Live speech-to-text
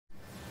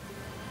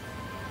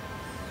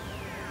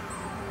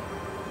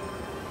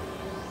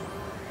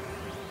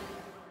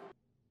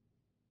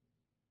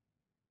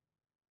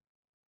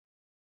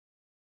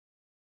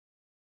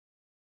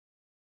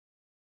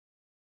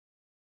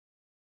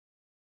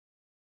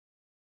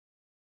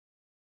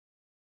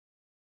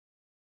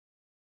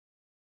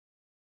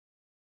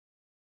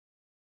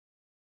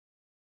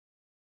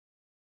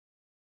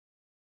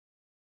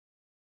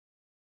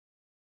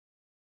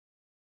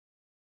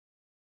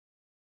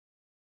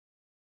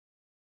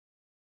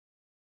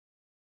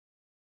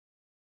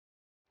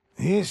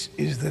This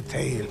is the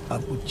tale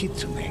of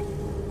Uchitsune,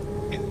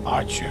 an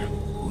archer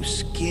whose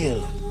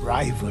skill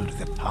rivaled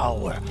the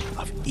power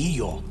of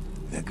Iyo,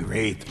 the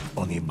great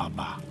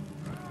Onibaba.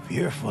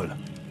 Fearful,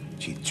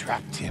 she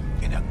trapped him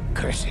in a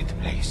cursed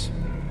place,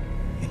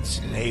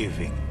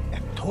 enslaving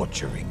and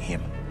torturing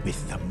him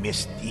with the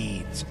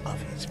misdeeds of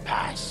his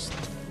past.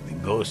 The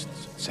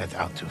ghosts set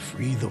out to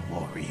free the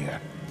warrior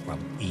from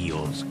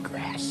Iyo's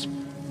grasp.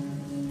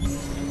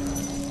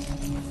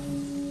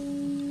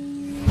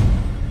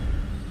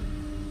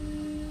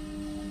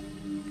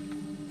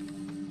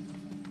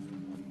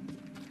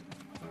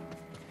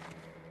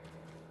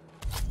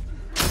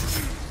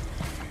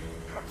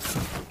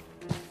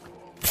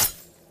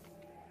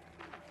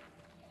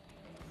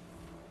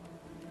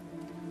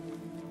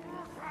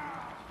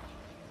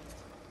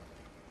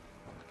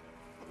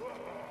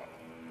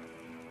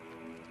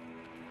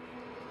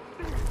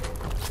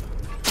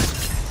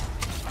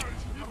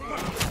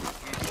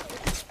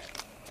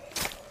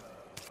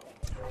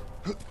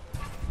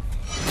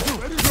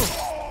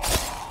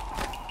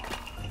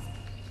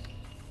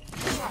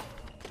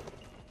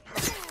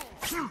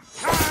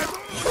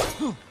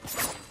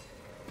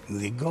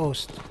 The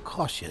ghost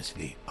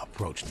cautiously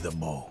approached the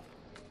bow.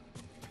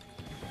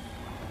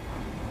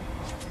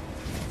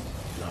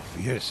 The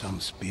fearsome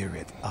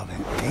spirit of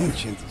an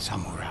ancient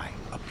samurai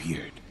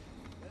appeared.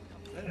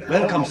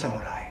 Welcome,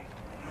 samurai.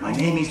 My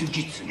name is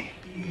Ujitsune.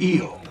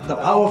 Iyo, the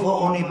powerful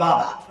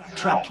Onibaba,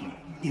 trapped me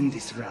in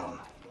this realm.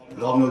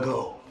 Long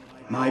ago,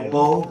 my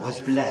bow was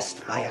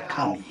blessed by a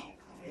kami.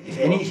 If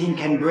anything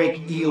can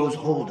break Iyo's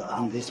hold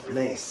on this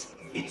place,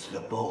 it's the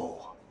bow.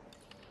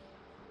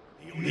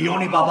 The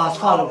Onibaba's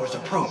followers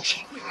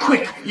approach.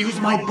 Quick, use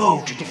my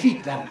bow to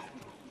defeat them.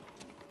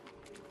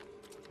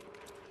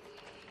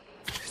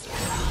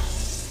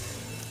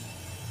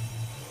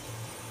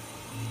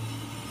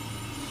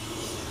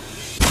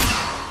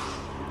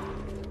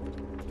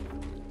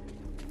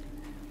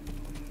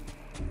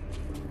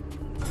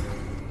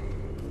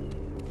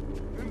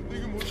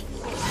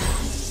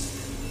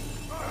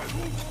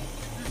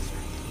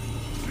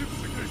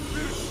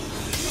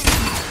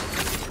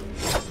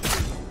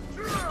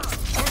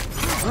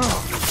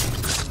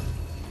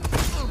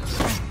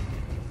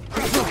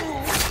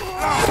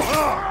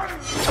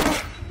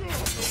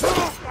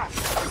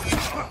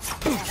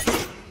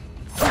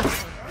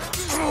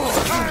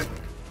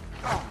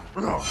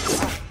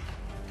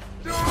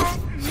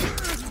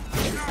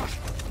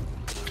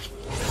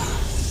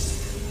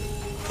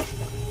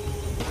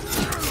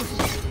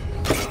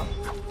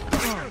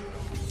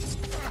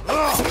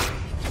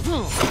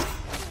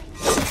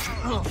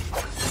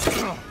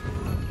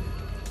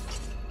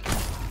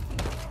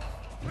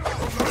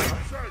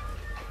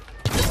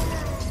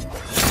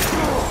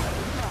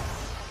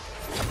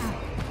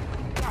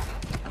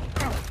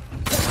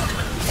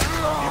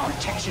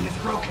 Protection is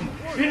broken.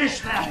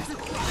 Finish them!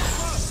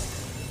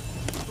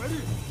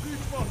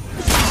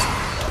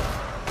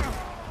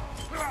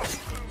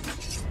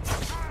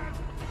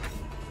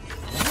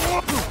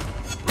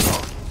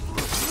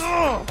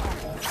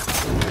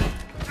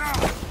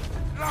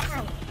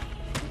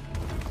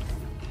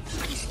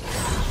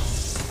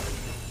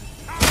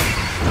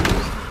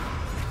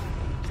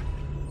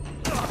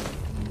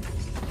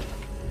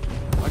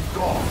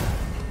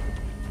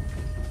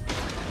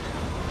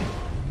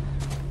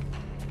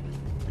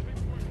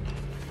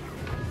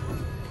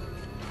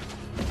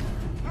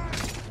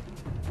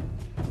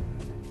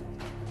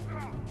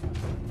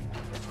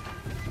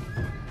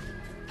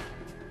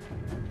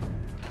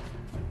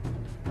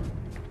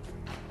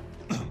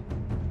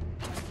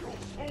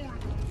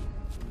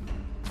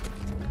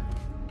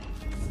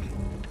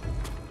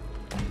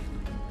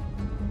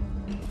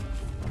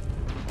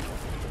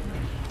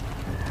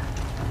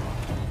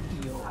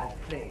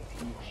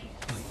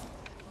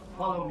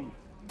 Follow me.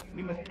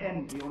 We must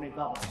end the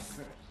Onibaba's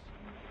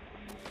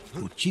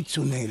curse.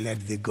 Uchitsune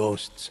led the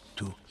ghosts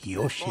to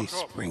Hiyoshi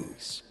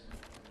Springs.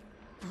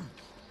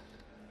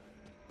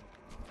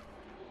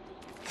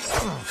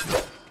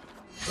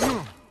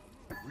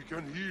 We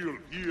can heal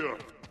here.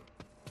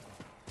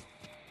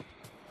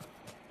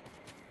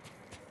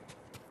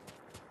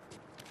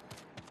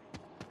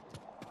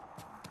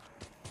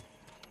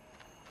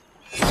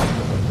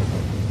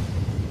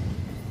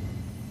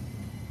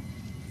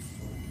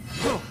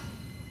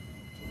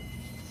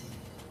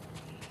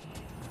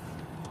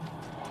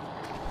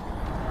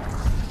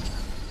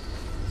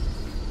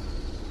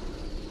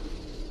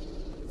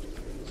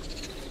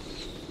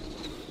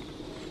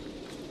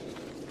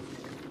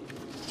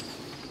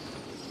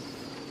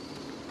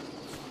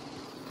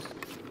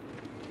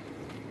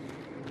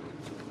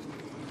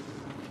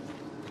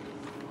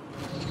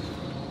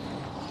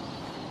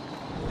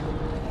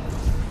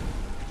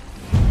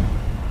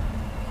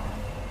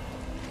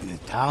 The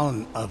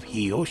town of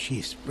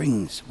Hiyoshi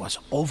Springs was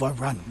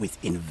overrun with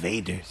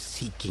invaders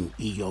seeking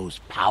Iyo's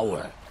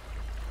power.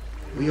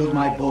 Wield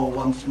my bow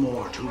once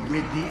more to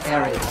rid the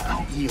area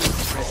of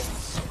Iyo's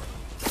presence.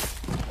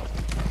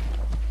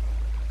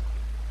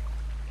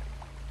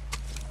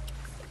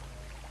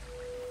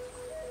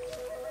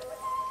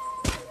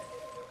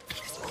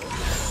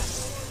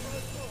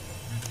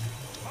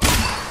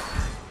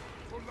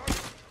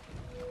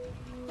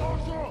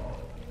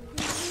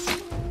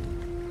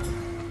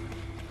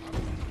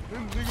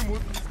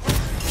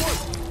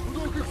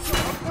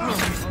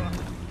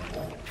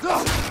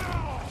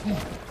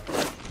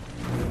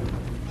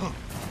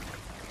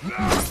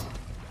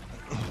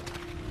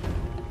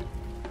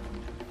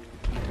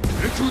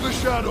 Into the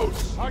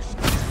shadows!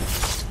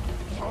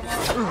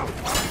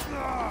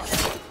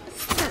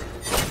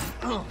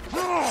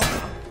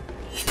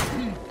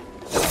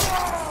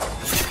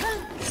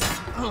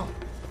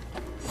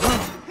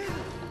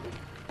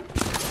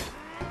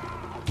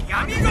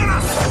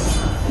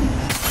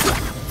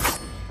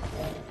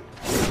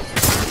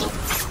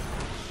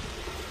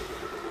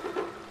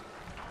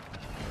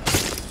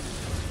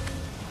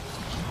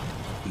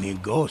 The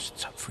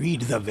ghosts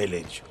freed the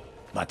village,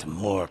 but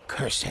more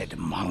cursed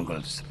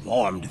Mongols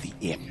swarmed the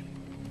inn.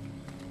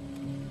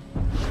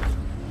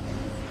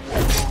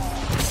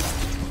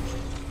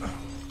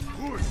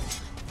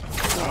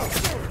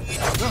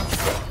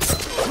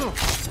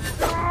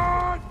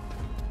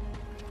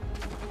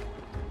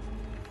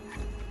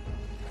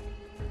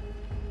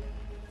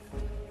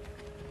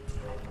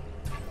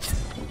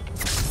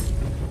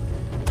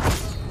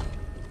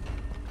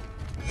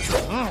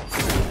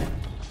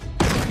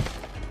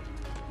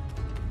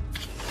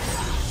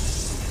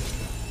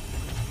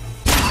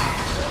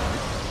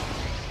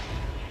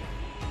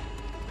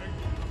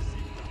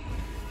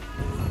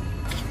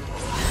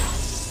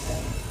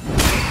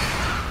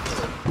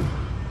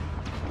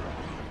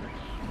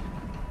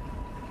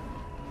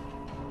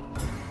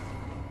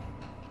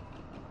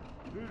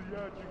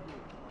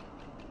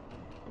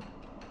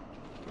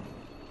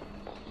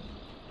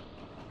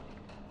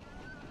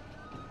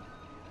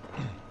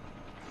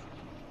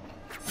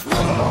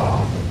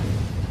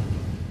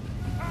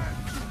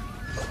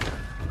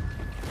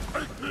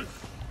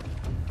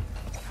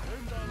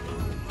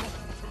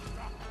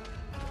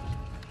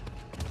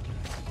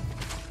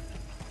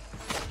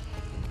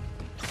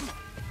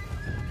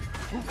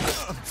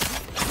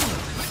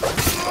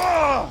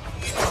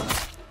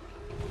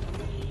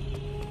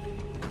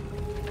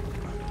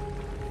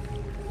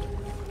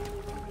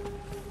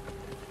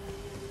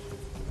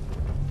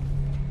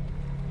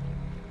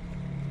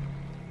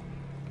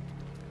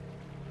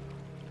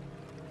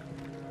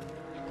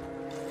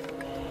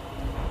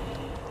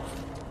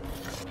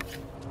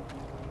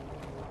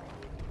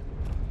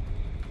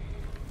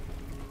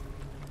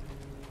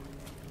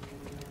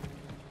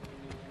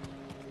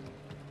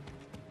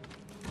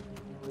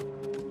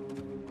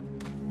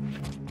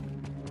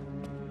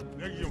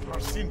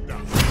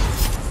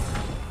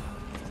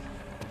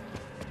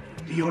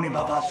 The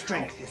Onibaba's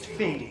strength is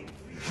fading.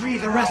 Free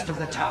the rest of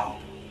the town.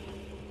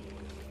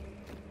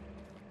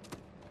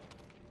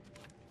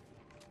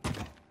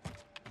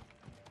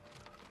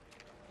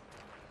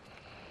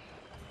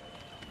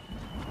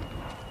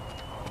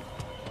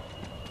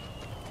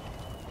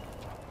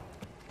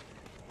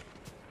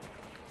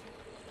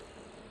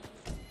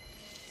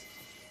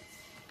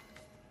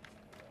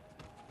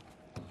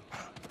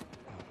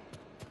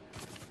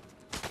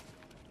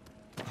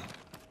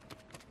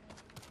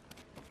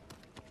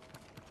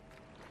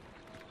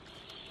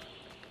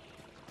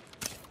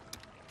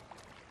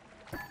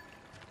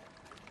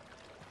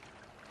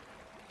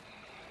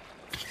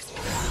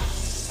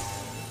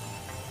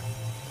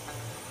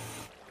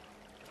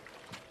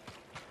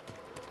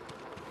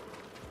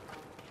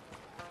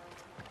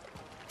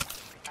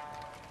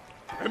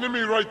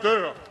 Enemy right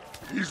there!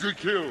 Easy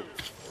kill!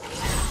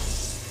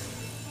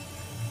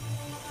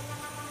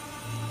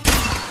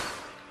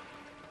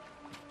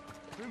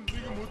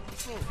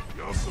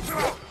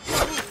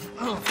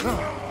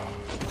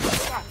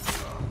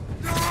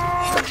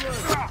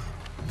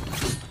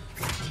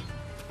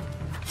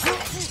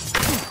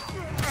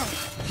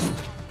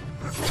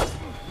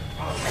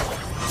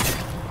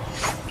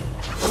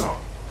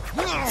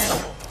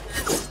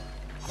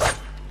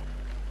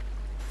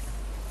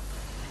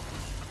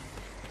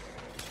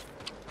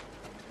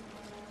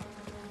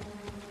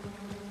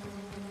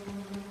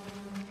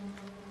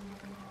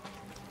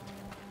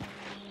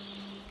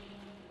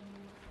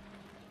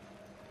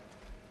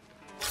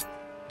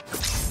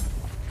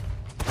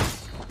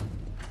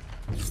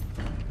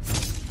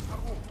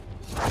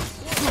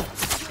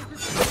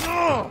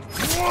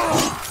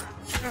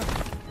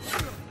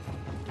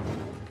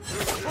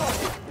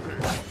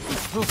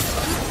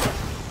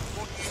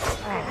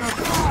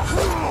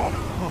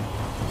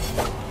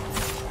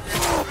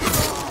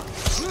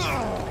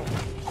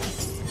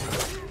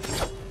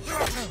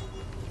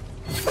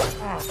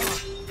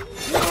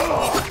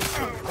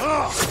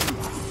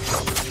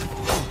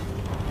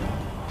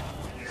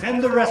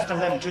 Send the rest of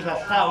them to the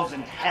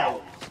thousand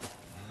hells.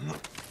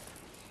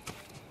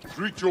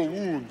 Treat your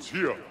wounds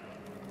here.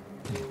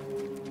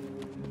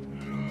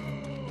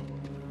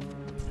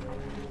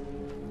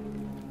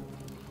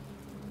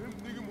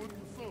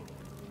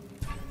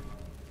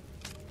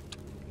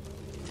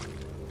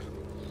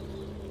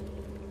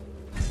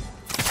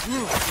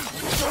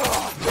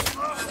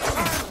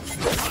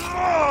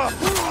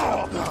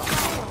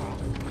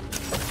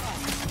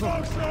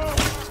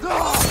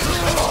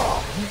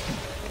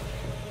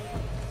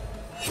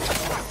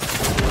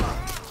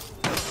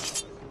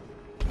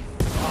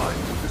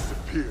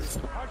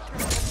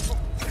 Disappear.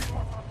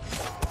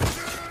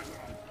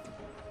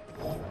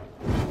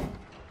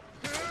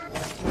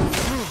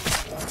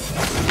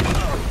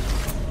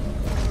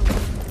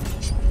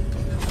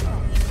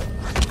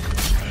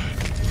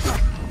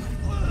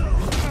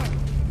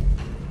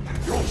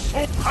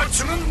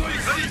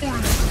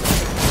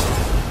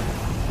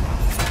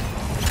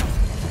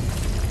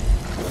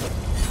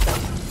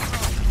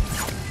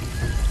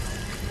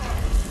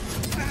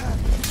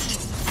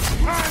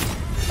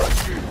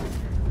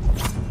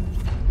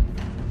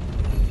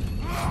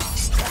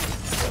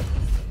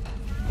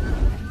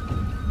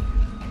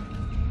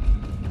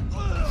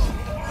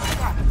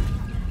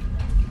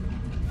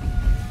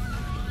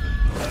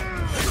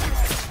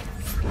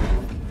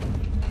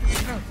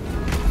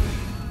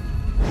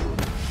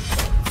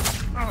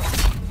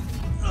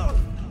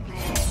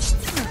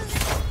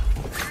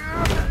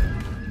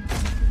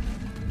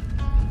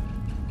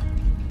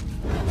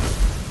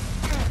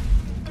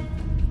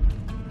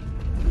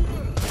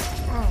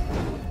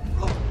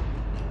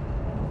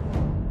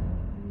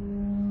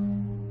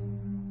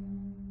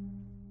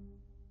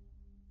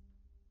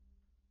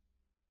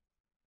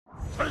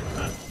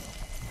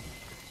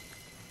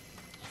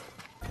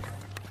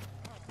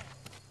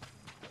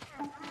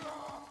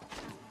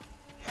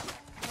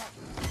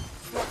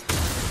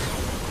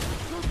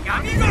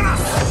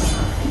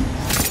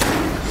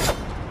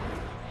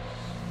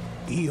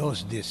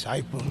 Io's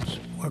disciples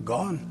were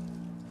gone,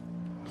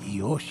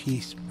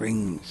 Hiyoshi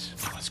Springs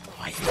was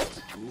quiet.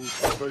 Too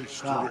space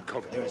to Now,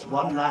 recover. there is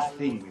one last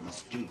thing we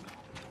must do.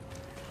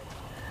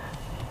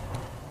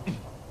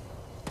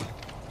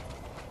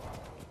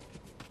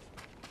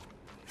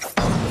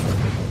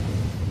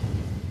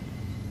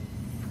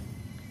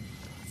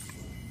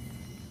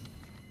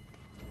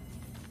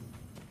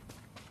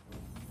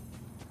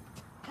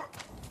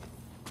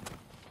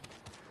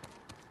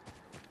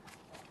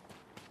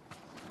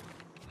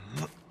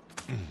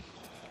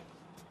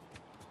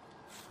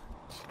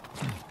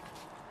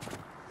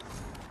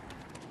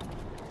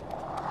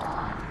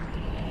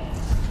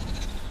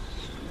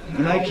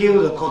 When I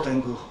killed the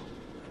Kotengu,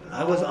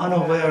 I was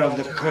unaware of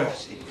the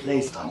curse it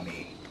placed on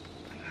me.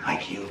 I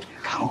killed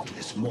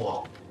countless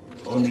more,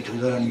 only to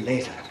learn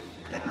later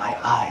that my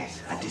eyes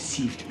had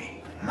deceived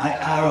me. My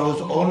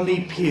arrows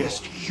only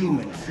pierced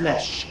human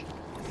flesh.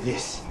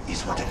 This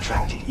is what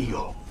attracted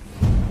Io.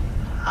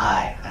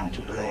 I am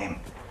to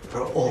blame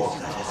for all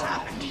that has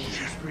happened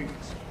here.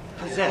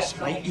 Possessed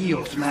by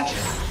Io's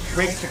magic,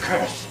 break the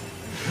curse,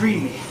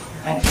 free me,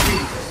 and free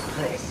this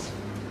place.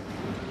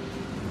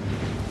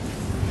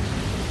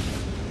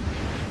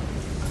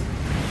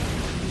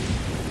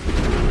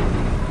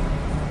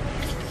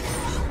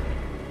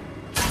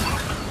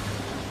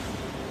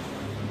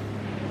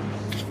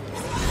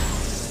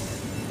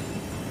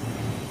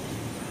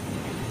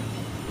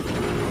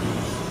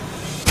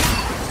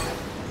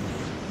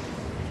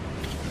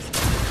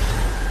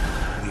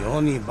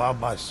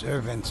 Baba's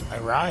servants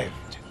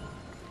arrived,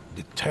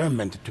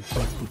 determined to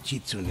put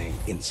Uchitsune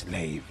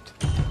enslaved.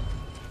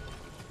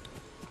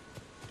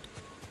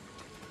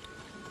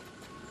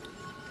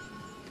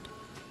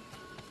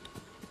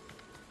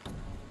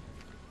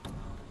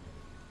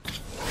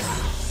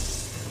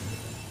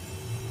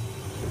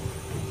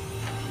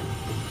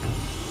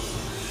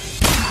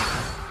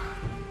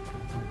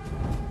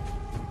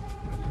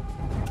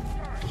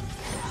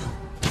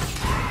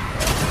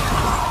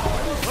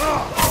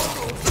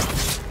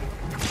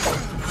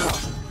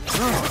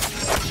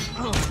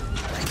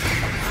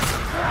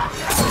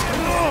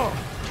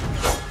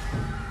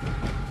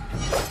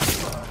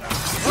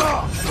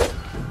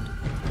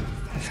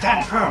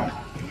 Stand firm.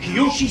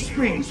 Hiyoshi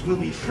Springs will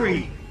be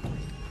free.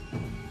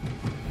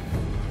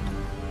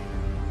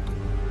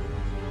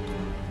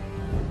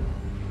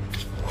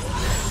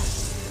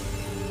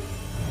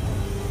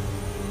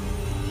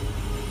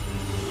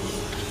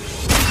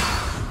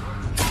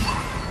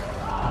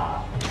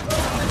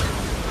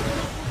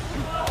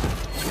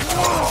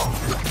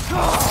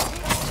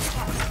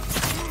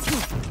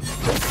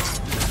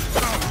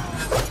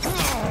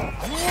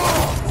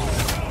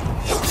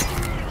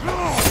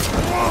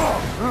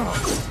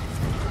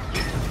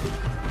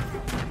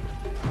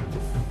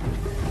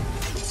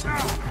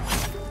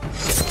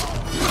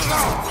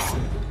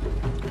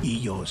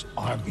 Io's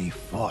army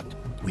fought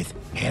with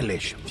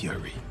hellish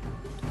fury.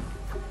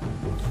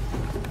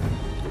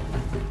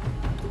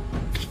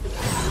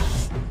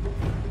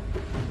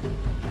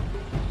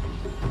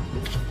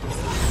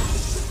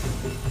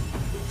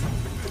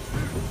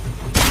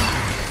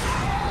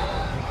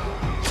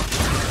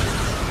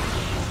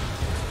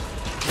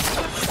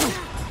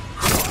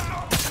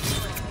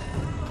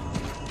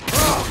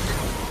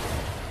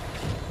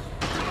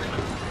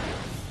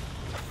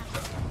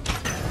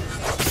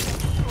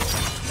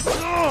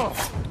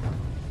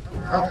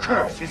 Our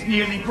curse is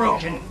nearly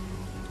broken.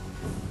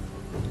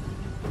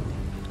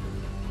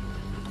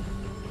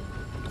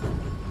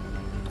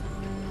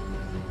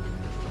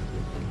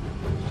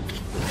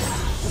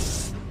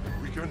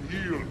 We can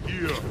heal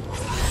here.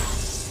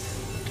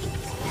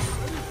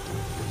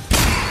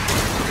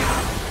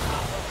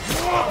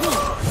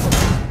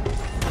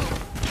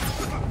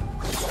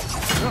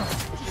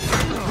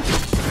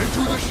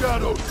 Into the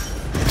shadows.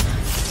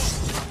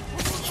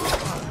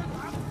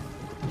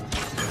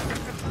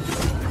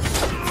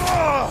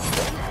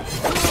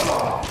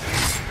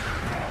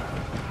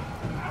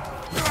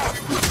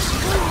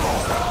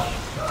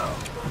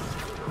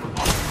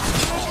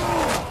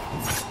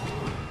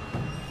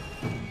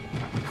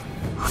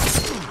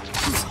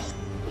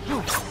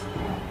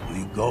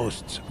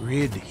 Ghosts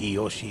rid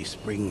Hiyoshi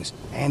Springs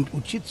and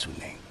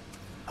Uchitsune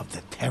of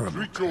the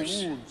terrible Treat your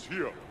curse. wounds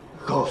here.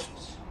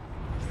 Ghosts,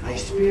 my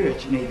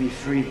spirit may be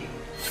free,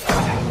 but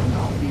I will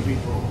not be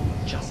reborn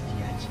just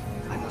yet.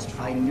 I must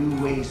find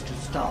new ways to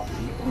stop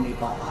the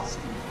Onibaba's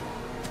evil.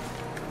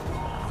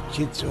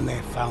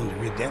 Uchitsune found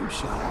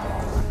redemption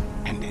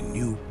and a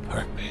new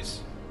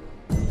purpose,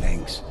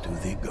 thanks to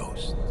the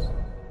ghosts.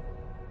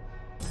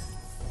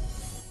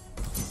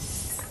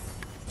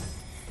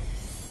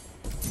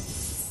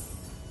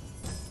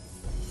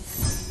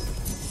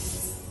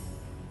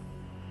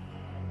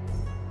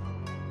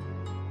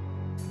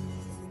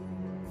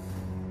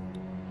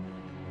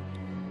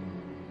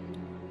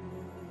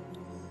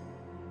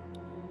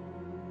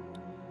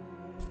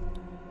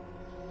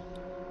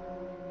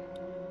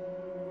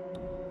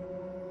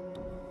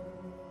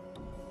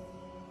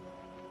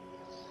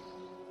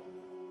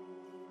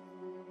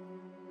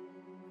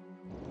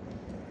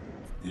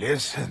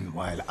 Listen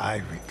while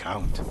I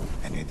recount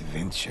an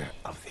adventure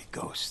of the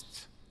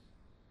ghosts.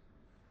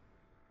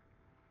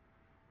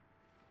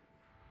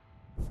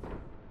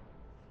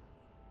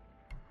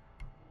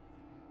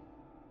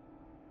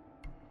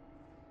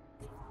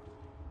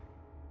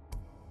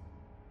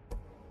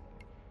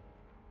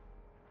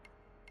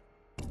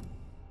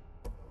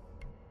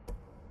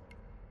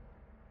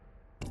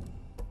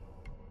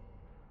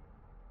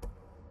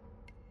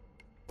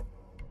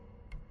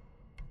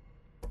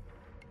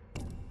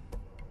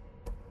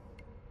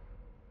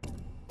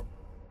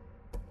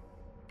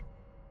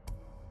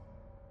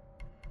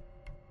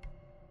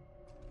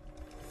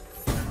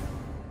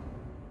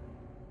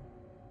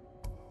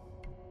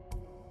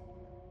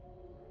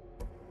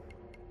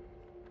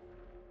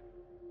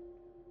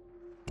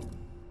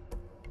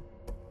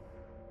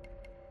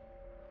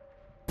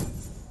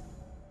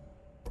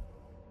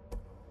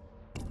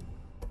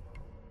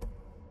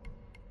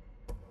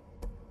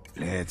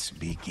 Let's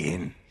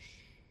begin.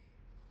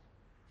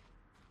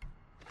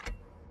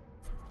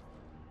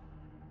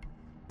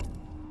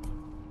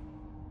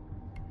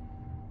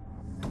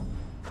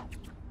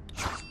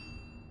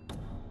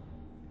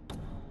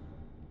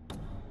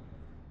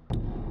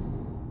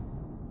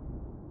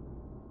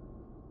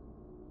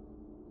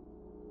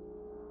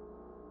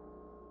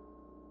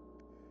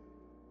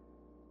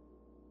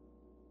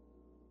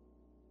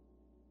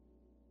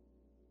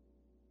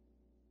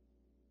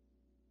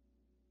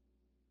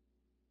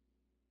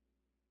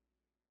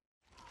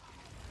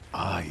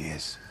 Ah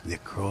yes, the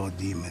crow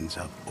demons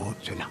of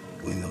Ochana.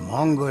 When the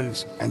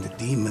Mongols and the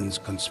demons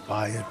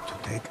conspired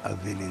to take a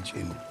village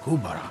in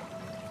Kubara,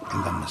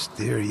 and a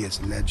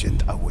mysterious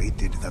legend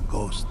awaited the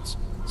ghosts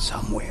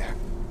somewhere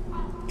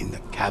in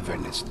the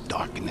cavernous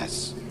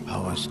darkness.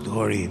 Our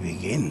story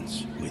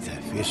begins with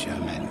a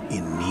fisherman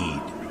in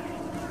need.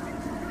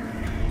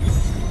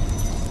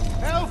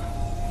 Help!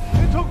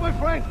 They took my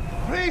friend!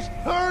 Please,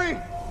 hurry!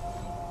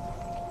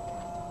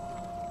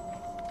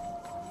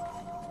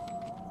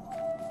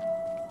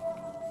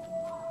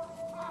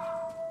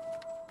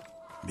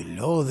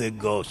 Below the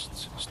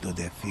ghosts stood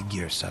a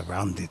figure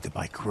surrounded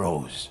by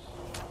crows.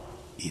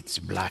 Its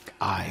black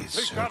eyes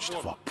searched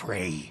for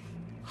prey,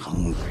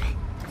 hungry.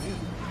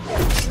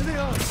 Here they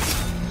are!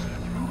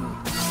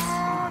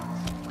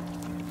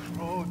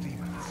 Crow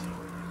demons.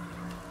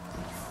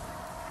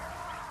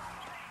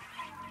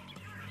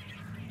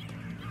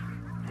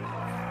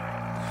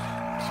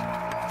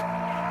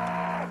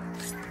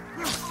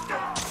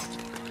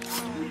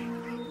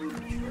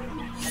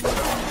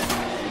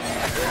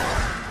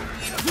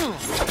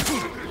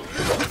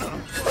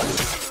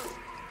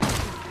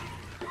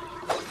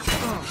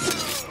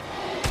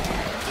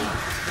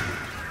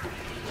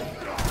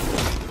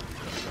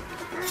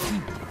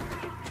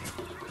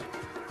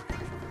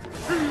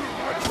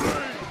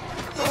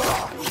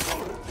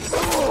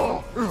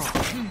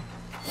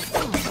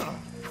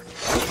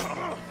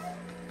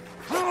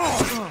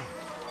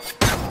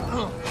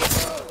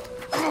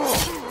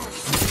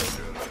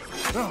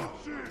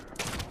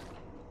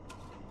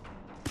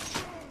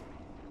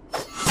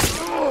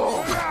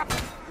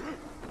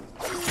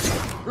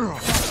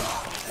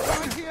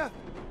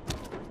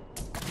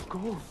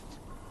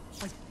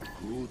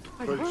 Good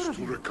place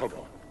to recover.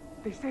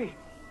 They say,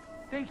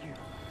 thank you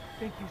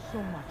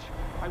so much.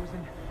 I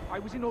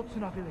was in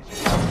Otsuna village.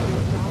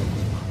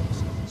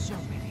 So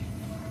many.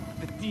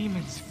 The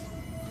demons.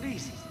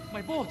 Please,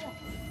 my boat.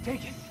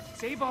 Take it.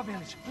 Save our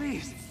village,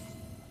 please.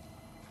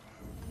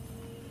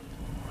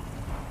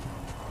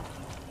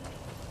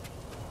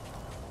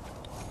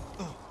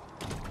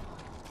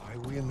 I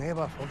will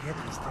never forget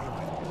this day.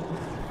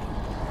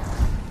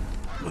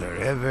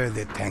 Wherever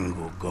the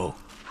Tengu go,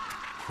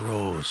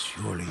 crows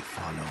surely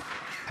follow,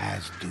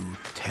 as do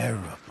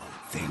terrible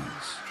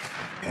things.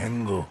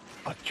 Tengu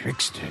are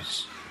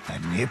tricksters,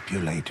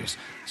 manipulators.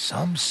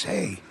 Some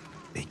say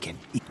they can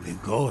eat. The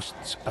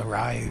ghosts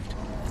arrived,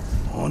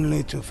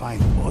 only to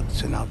find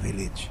Otsuna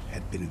village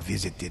had been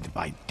visited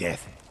by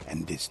death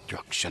and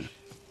destruction.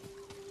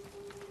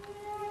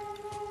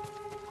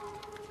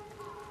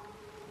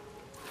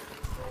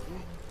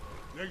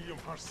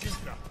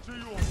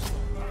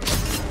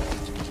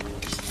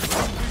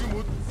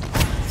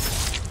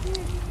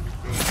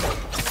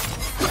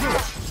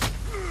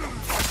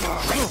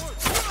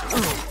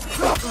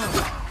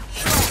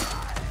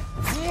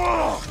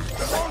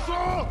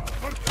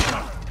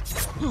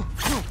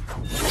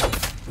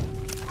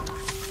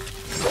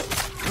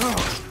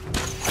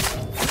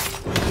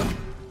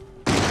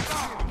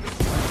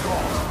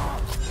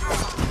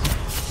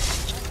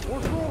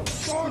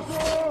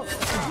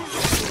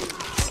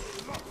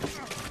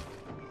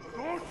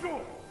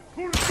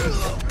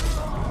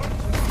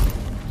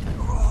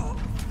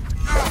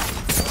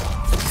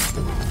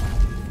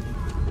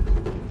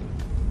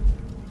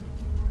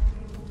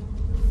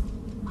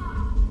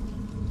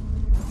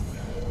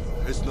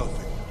 It's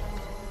nothing.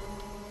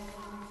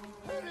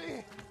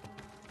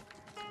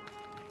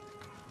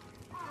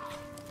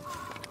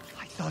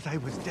 I thought I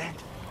was dead.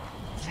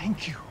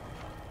 Thank you.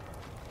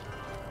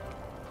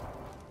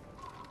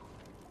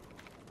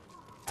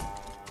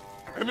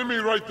 Enemy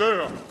right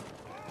there!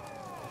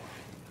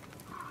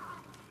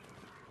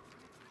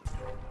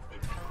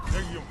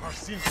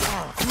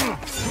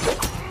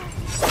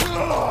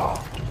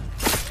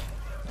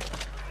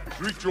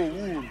 Treat your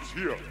wounds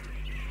here.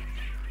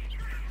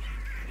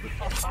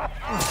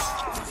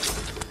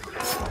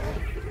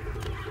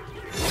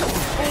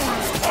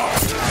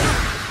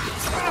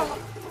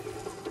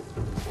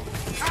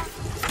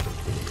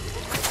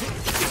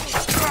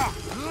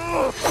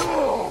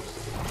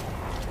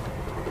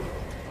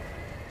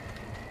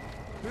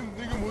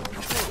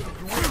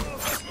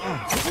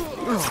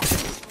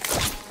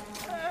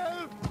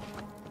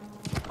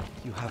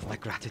 You have my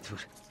gratitude.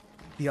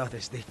 The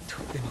others, they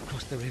took them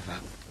across the river.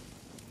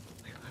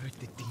 I heard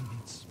the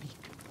demons speak,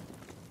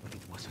 but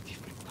it was a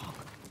different tongue,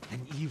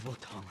 an evil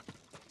tongue.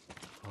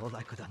 All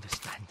I could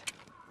understand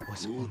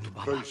was Good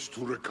Onibaba. place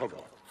to recover.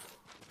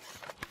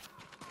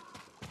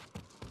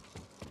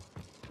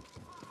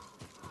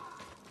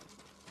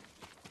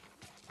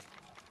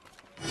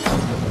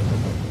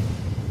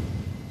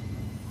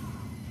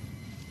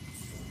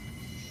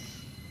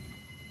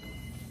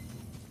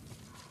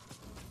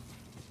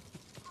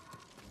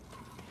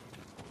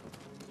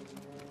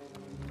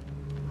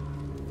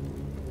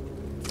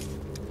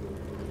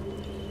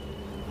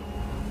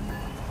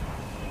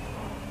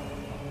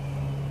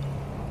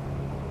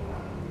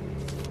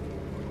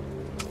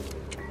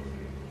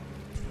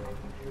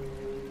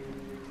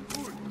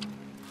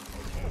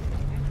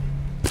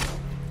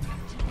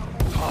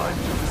 Time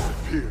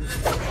to disappear.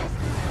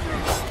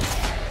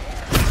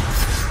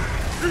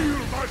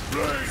 Feel my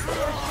blade!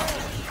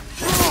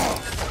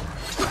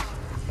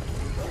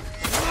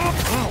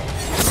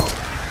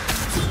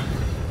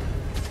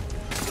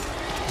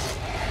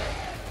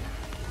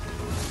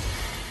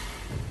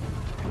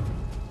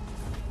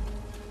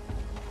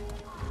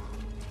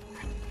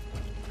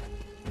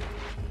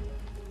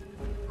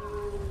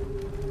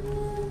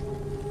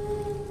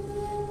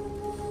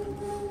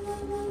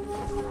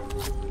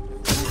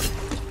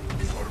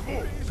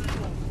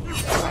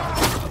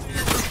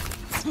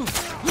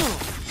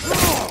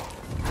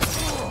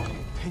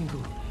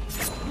 Tengu,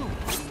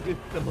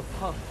 rip them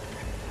apart.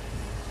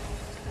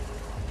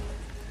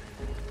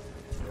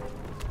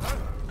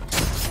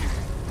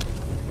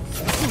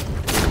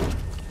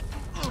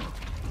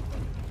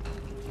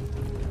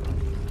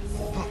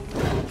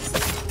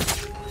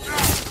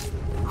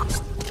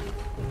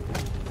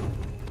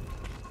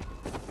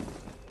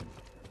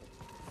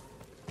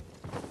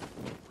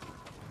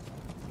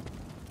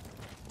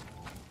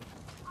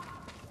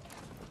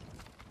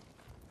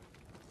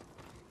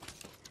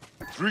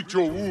 Treat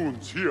your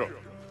wounds here.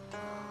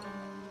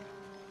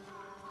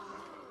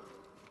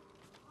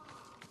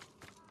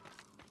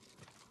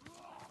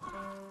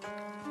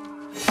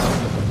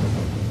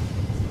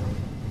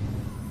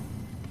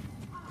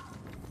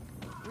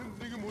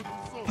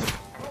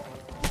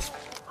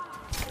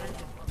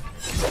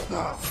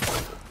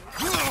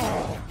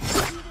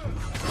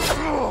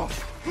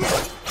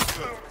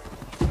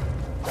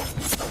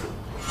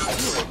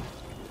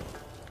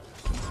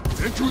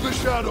 Into the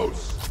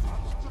shadows!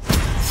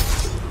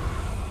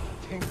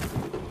 They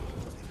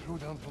threw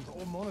down from the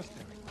old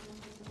monastery.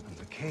 And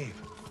the cave.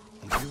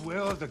 And beware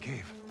of the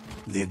cave.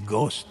 The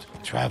ghost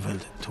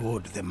traveled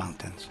toward the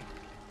mountains,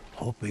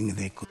 hoping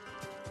they could.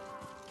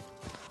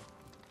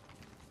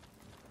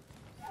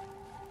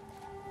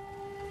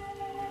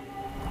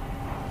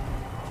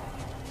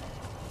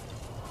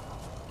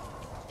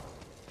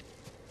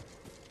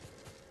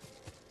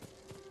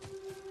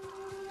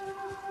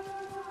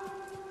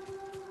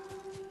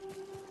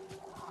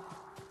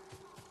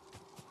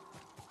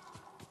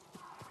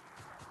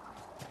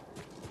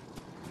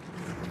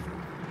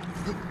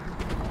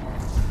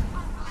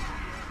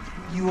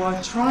 You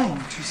are trying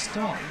to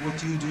stop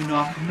what you do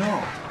not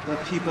know. The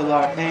people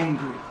are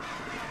angry.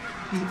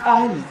 The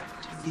island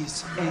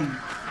is angry.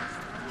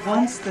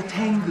 Once the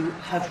Tengu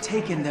have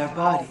taken their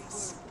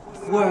bodies,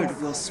 word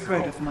will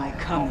spread of my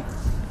coming.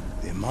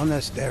 The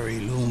monastery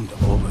loomed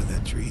over the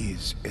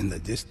trees in the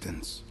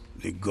distance.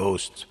 The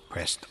ghost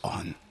pressed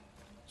on,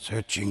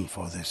 searching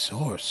for the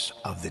source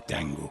of the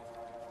Tengu.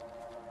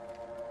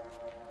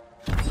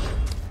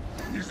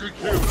 Easy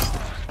kill!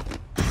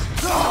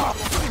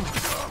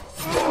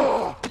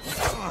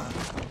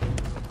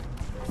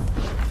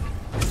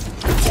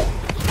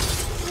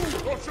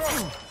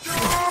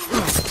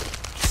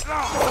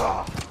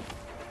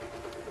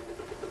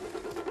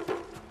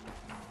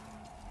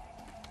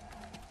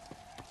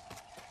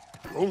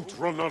 Don't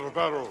run out of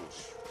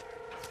arrows.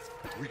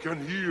 We can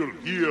heal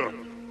here.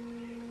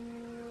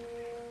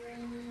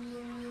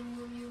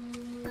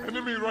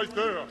 Enemy right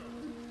there.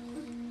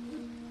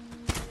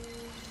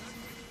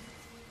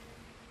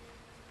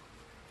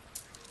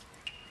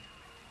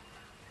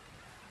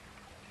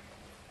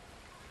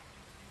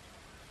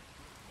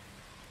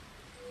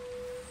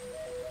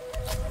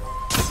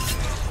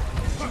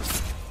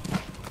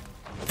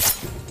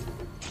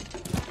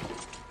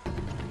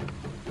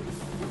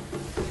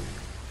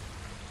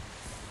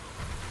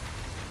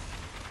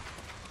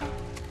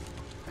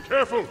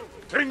 Careful!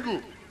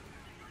 Tengu!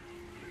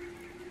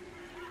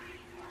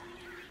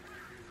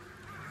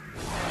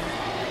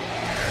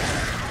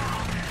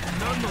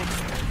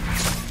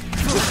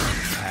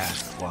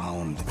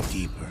 wound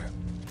deeper.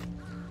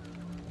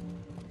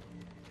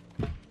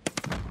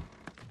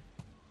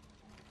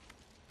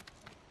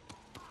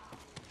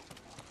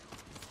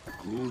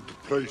 Good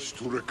place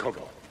to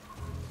recover.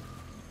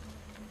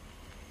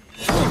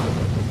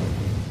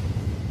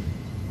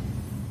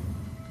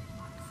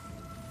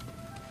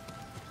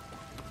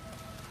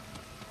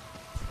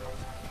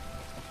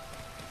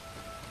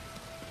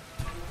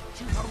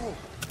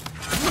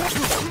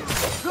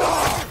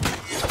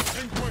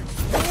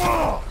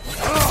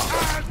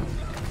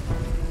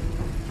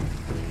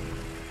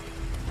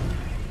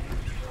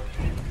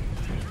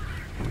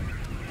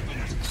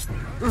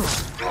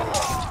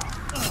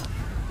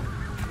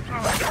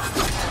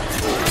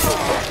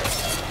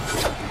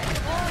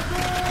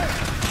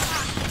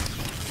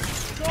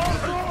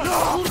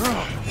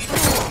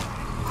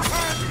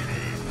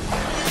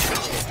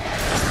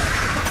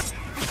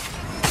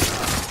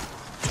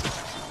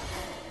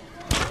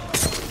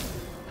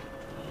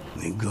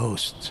 The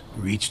ghosts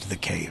reached the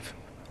cave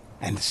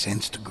and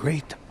sensed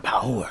great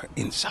power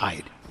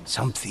inside,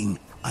 something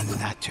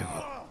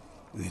unnatural.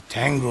 The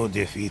Tango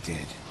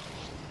defeated.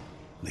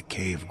 The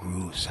cave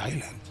grew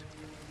silent,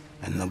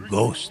 and the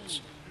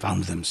ghosts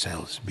found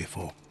themselves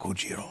before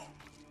Kojiro.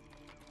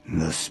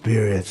 The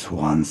spirits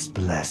once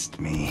blessed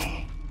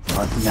me,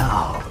 but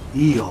now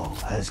Nioh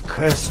has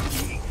cursed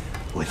me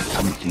with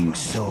something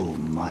so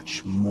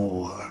much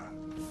more.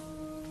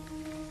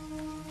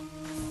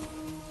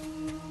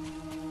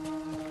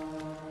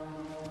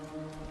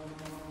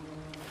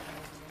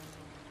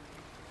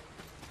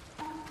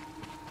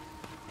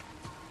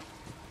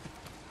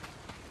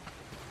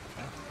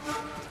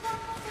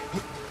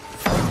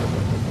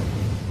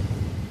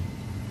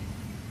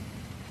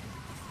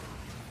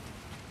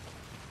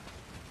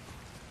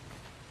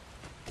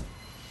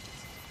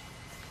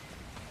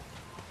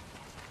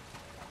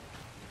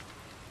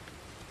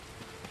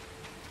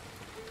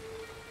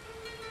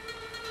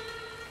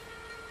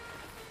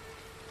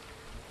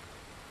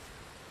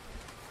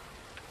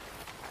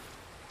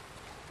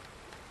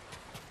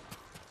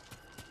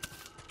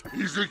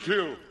 Easy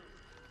kill.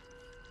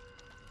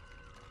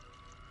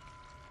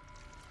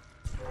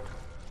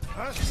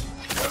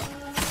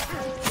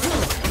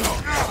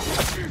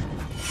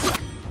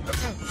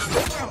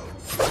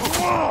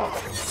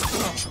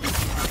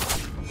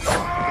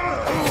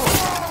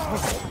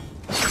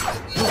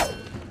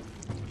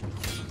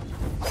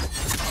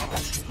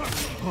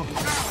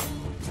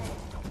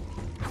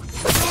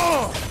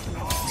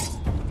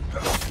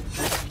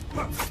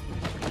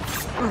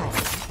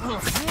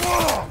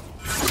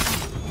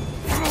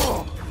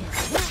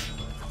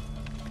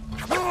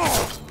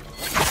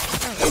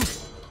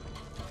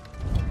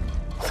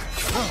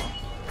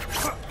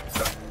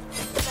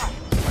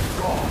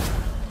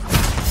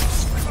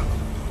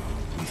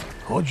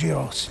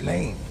 Kojiro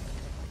slain,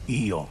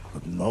 Nioh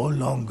could no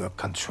longer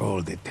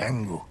control the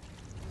Tengu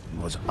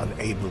and was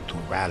unable to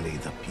rally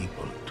the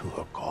people to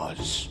her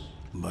cause.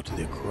 But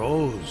the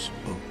crows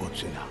of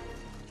Utsuna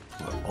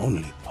were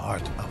only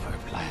part of her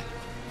plan.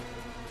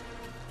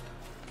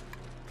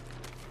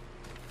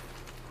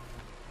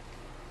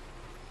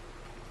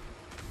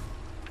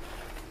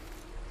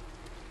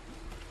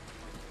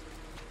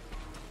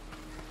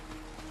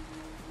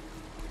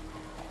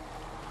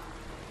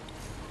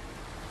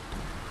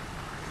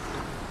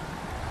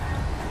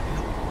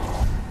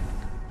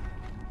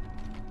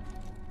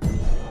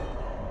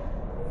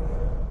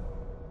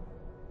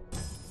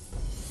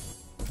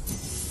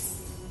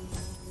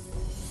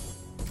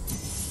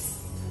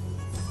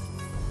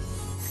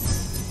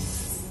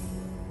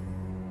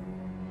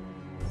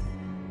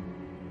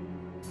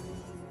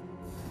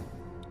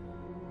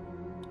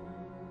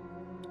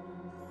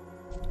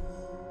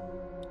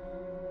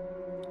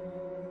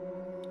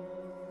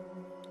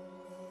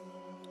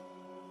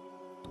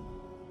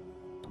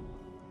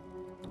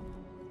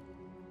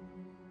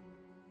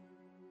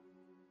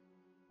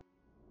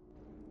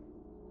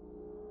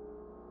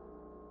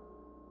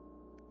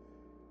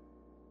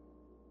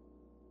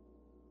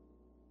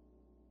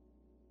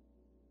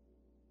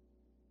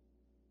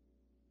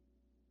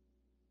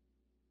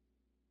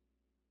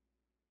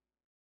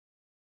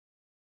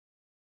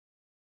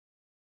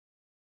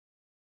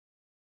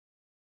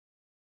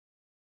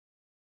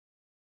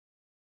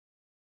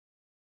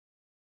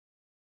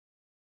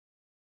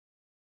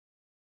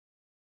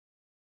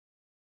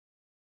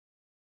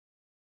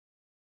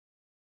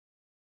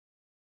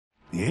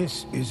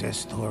 This is a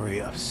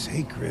story of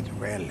sacred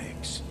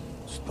relics,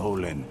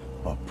 stolen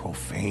for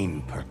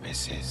profane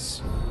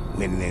purposes,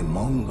 when the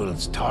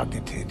Mongols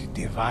targeted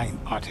divine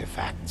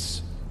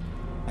artifacts,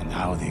 and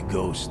how the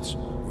ghosts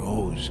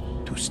rose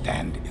to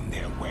stand in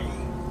their way.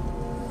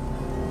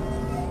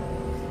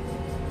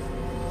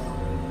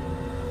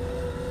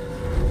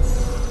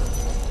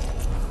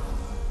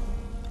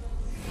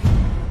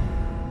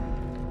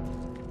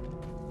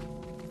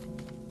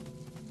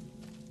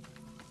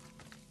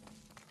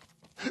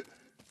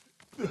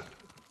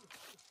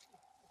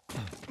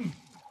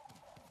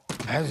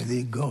 As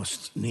the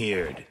ghosts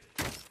neared,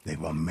 they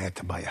were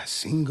met by a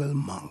single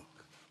monk.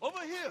 Over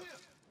here!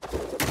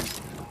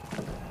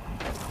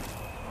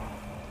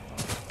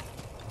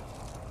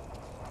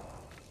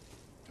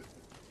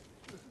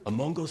 A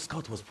Mongol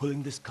scout was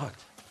pulling this cart.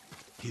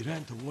 He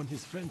ran to warn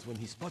his friends when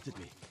he spotted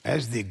me.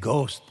 As the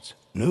ghosts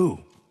knew,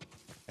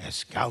 a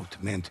scout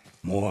meant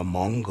more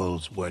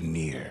Mongols were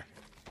near.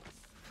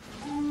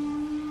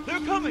 They're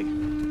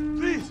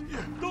coming! Please,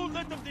 don't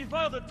let them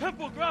defile the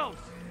temple grounds!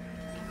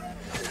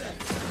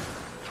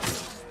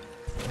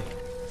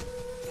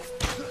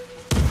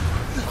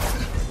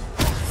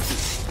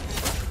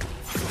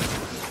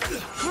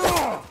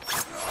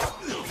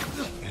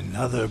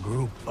 Another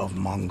group of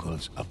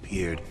Mongols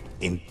appeared,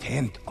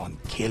 intent on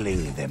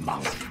killing the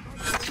monk.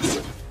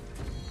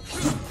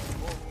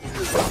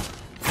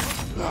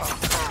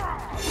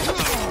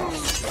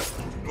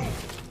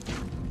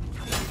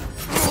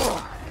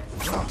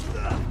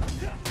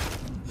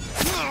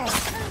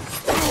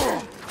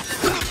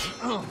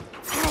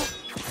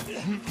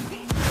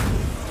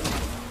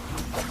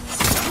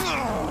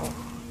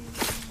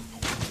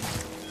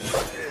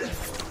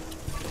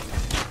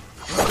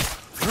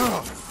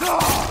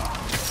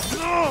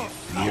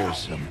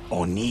 Fearsome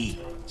Oni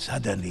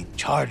suddenly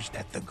charged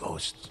at the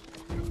ghosts.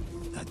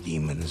 The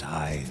demon's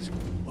eyes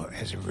were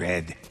as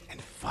red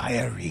and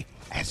fiery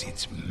as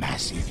its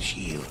massive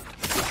shield.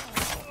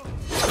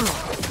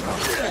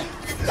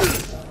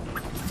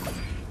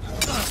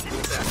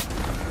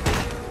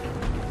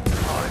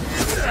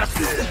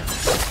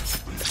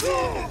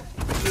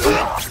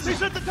 They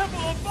set the temple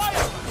on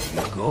fire!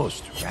 The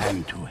ghost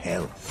ran to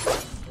hell.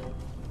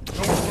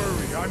 Don't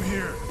worry, I'm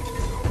here.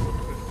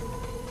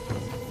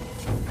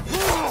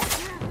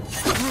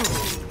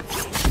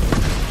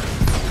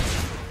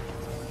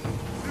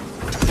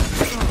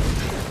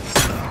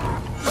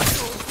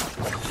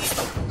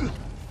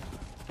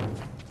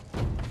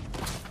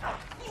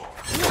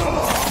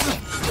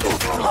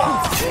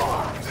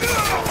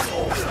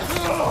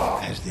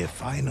 As the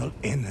final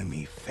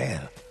enemy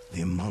fell,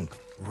 the monk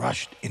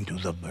rushed into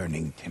the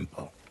burning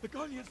temple. The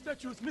guardian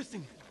statue is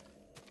missing.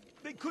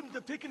 They couldn't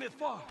have taken it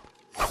far.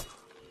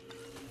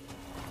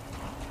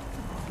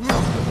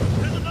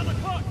 There's another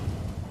cart!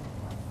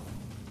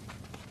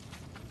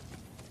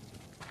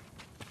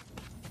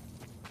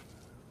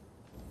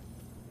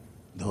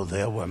 Though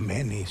there were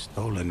many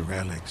stolen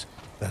relics,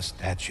 the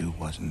statue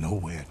was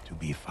nowhere to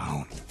be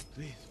found.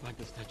 Please find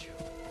the statue.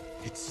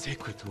 It's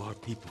sacred to our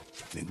people.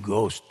 The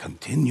ghost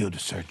continued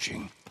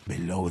searching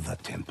below the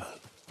temple.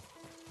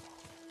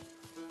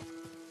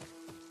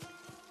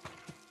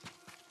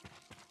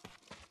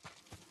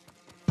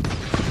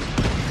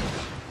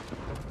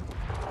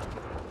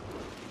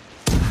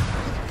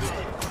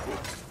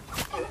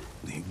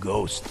 The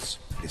ghosts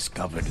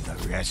discovered the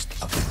rest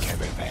of the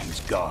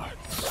caravan's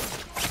guards.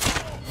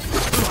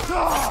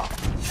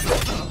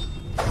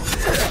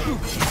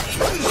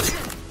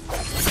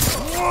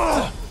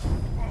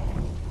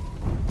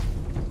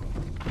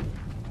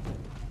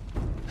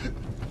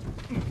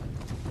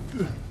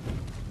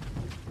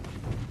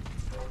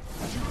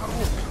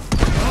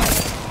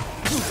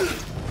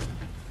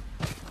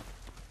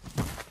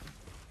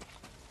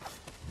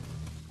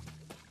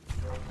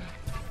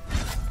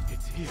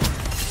 It's here.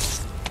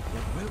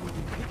 But where were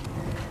they taking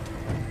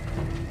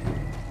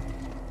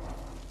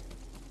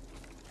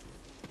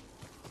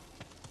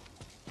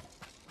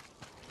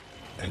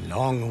it?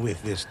 Along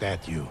with the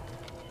statue,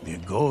 the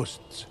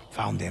ghosts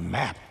found a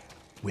map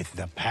with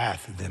the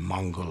path the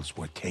Mongols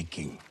were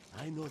taking.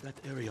 I know that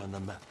area on the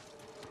map.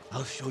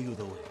 I'll show you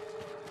the way.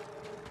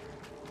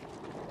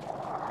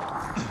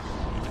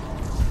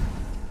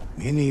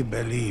 Many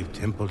believe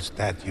temple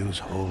statues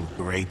hold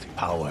great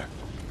power,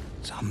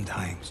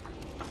 sometimes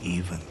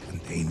even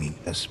containing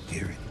the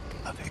spirit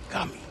of a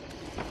kami.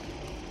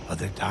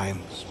 Other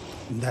times,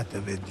 that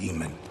of a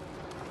demon.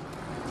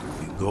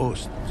 The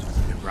ghosts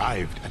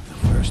arrived at the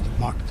first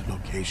marked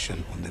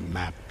location on the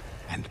map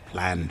and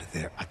planned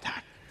their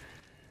attack.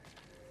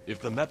 If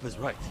the map is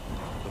right,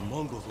 the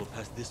Mongols will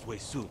pass this way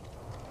soon.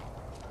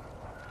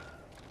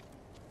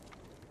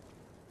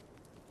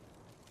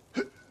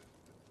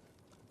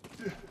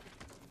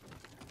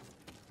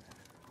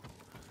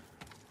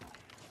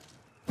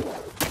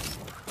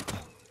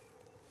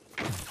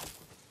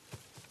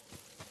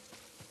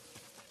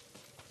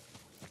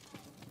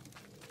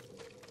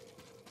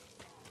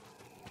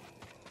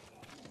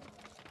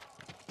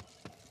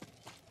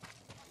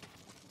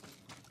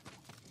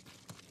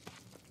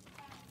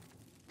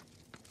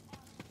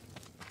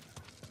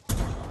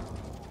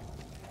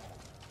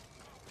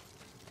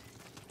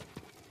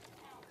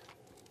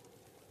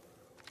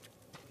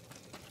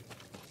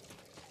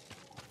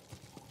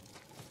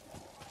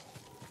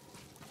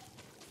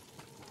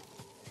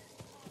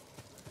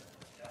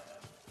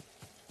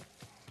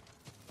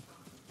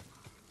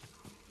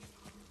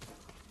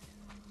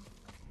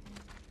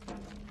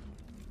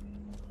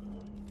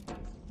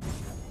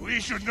 We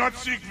should not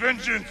seek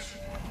vengeance,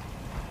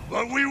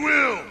 but we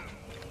will!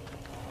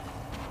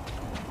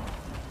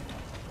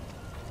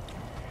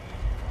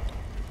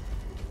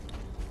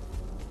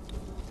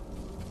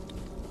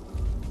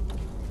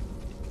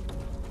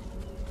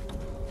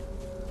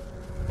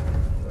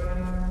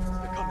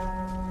 They're coming.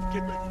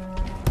 Get ready.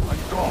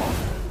 I'm gone.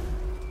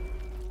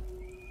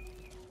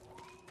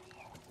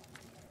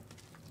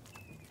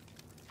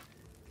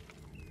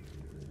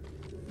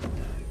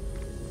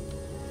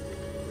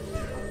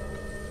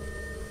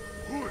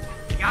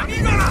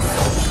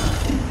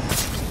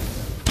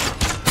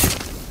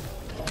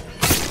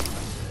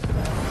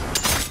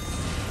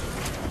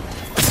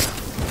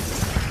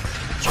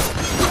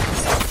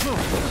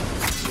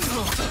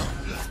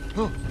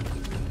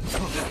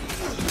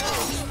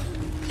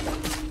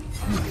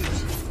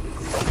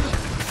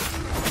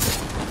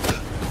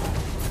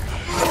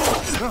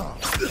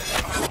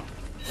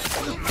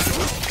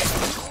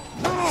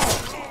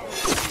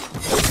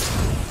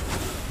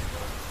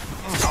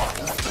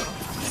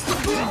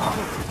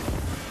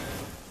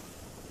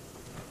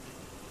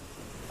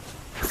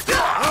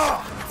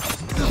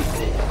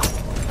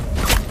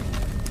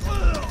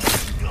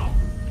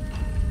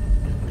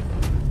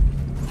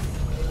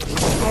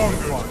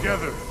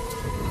 Together.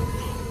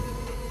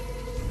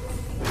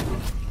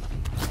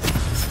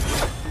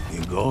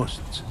 The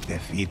ghosts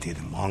defeated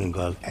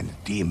Mongol and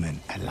demon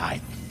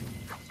alike,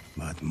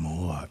 but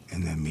more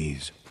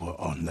enemies were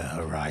on the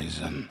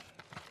horizon.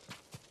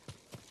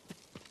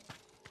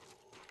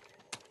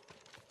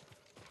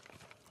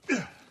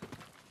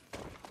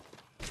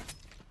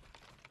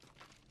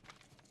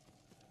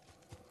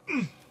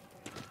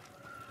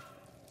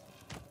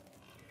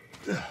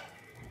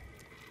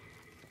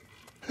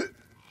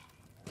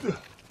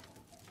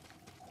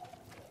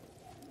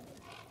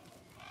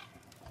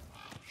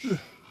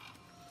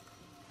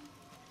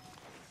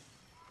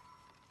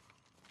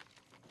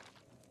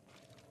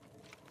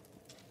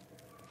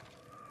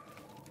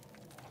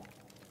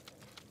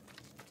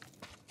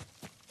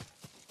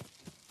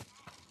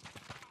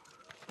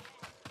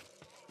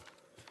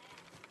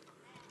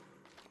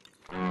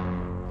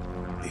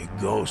 The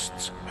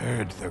ghosts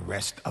heard the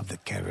rest of the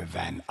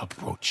caravan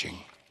approaching.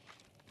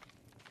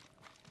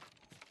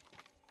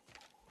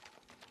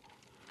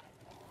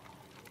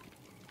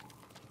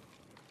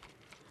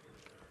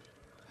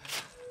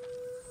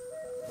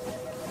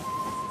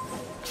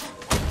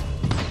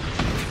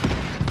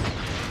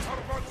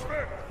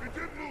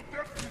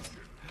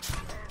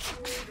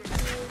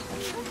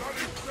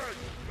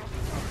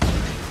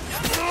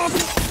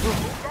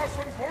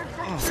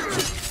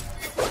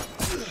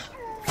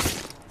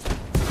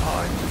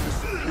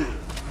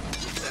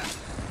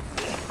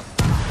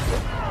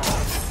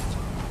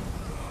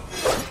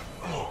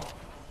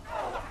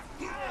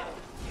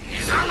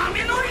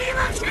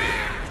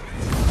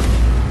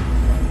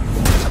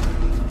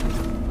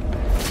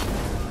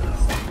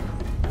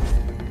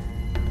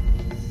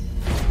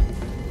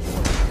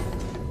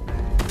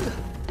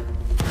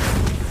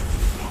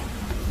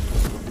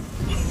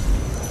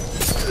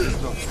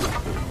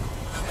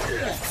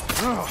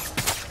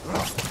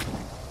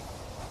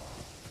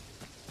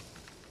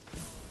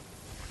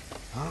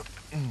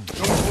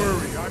 Don't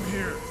worry, I'm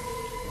here.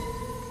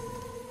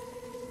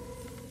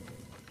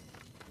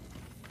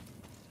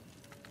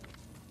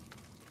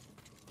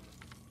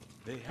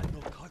 They had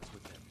no carts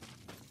with them.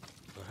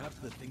 Perhaps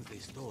the things they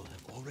stole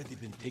have already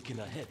been taken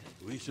ahead.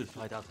 We should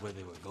find out where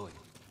they were going.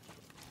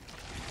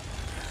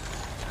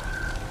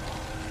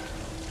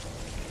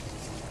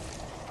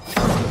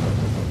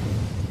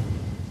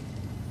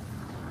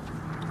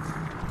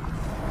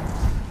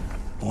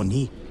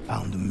 Oni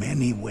found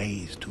many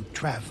ways to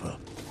travel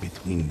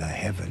between the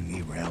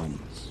heavenly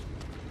realms.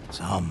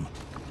 Some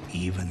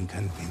even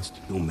convinced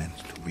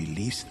humans to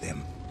release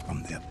them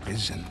from their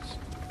prisons.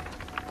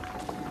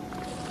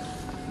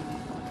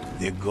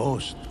 The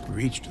ghost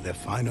reached the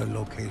final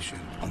location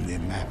on the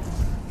map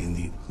in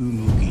the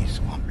Umugi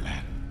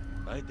swampland.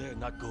 I dare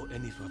not go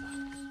any further.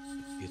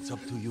 It's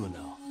up to you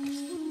now.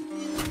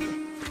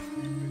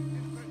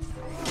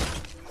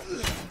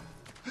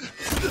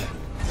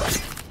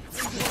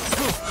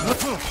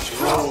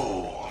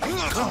 Oh, you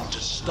come to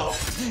stop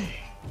me.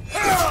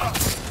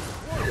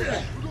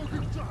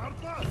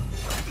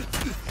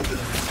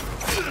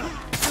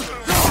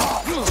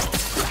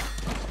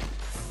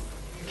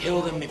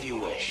 Kill them if you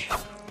wish.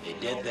 They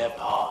did their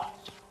part.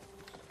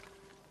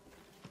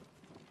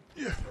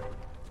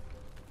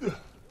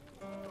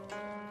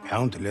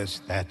 Countless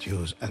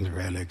statues and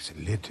relics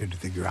littered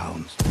the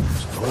grounds,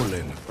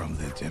 stolen from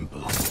the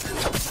temple.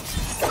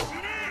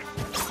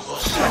 For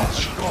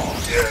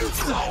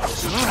centuries, I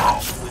was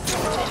trapped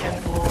within the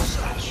temple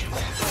statue.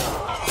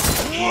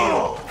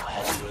 Nioh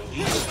has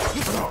released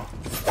me.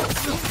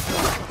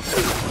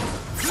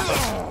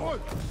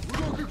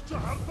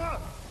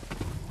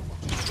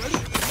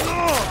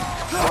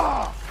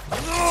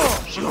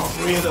 You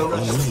free the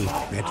rest Oni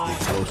met the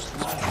ghosts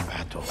in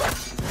battle,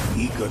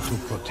 eager to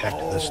protect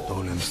the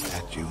stolen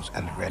statues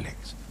and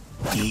relics,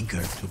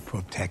 eager to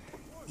protect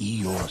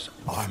Eeyor's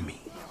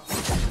army.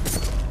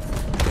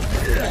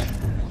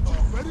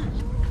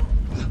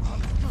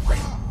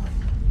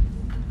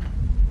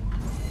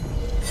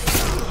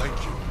 Thank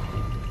you.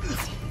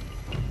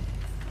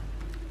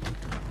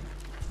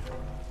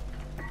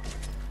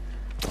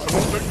 I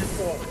won't let you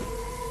fall.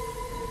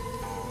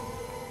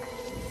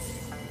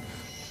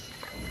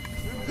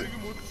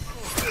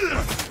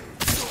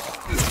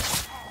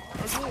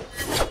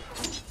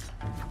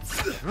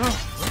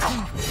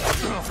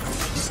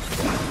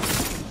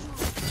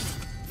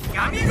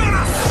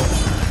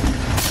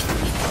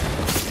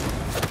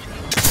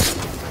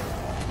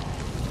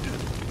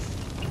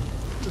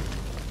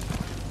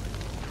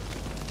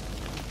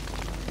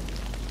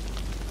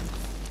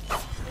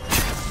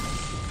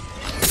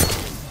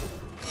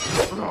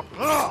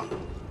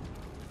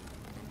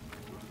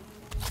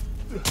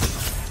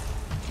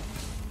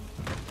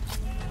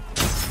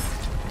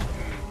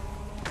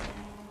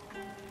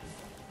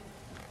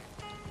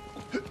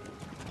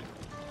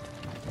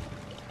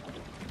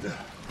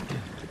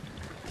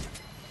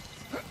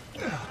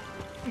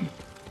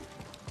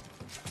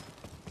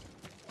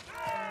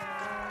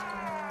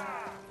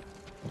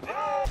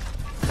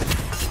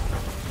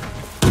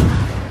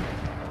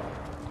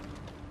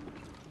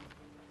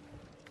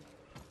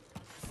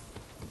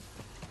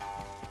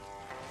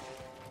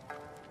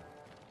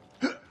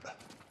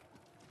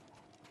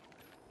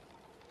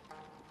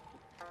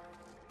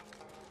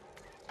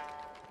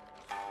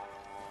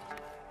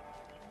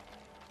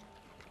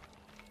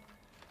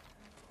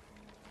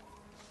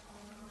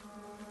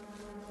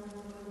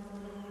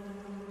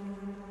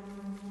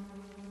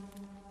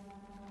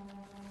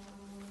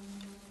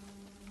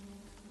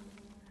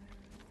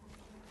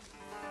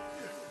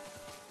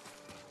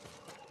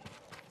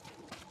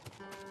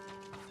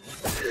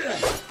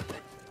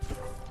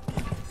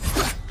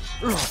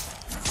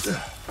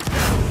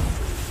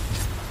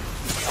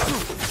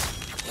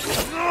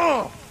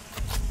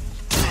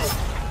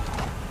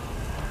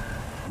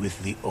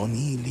 With the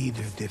Oni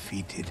leader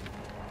defeated,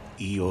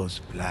 Io's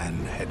plan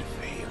had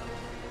failed.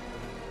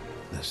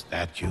 The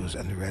statues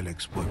and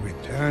relics were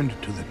returned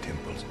to the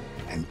temples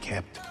and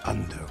kept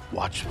under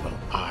watchful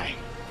eye.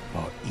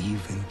 For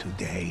even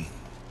today,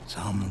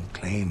 some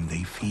claim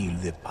they feel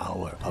the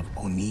power of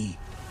Oni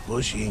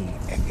pushing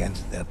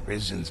against their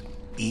prisons,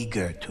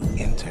 eager to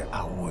enter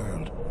our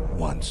world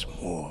once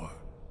more.